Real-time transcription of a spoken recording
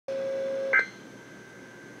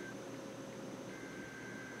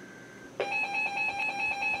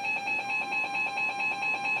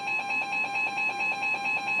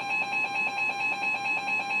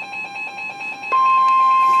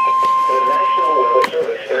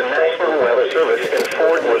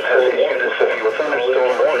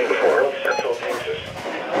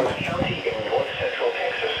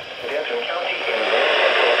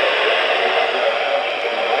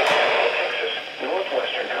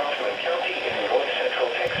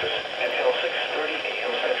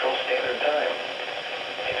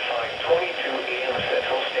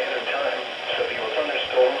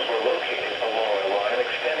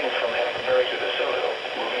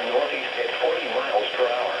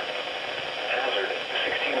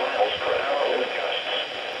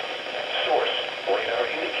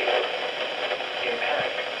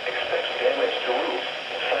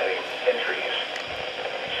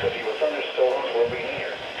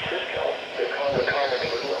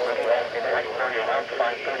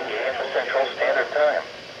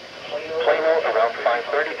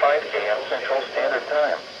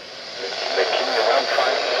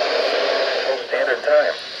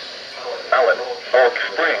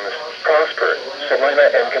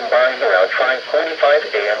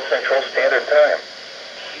a.m. Central Standard Time.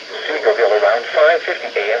 Seagoville around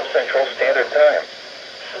 5:50 a.m. Central Standard Time.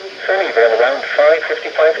 Sunnyvale around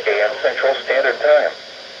 5:55 a.m. Central Standard Time.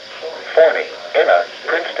 Forney, Enna,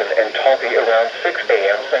 Princeton, and Talby around 6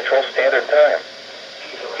 a.m. Central Standard Time.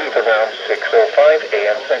 Heath around 6:05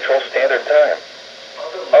 a.m. Central Standard Time.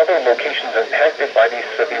 Other locations impacted by these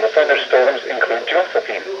severe thunderstorms include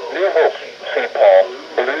Josephine, New Hope, St. Paul,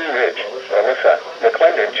 Blue Ridge, Melissa,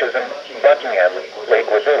 McClendon, Chisholm, Buckingham,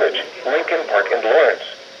 Lakewood Village, Lincoln Park, and Lawrence.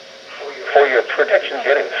 For your protection,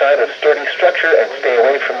 get inside a sturdy structure and stay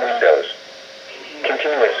away from windows.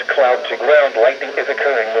 Continuous cloud-to-ground lightning is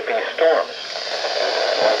occurring with these storms.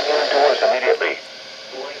 Indoors immediately.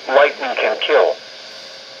 Lightning can kill.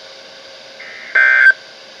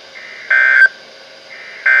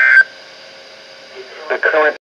 The current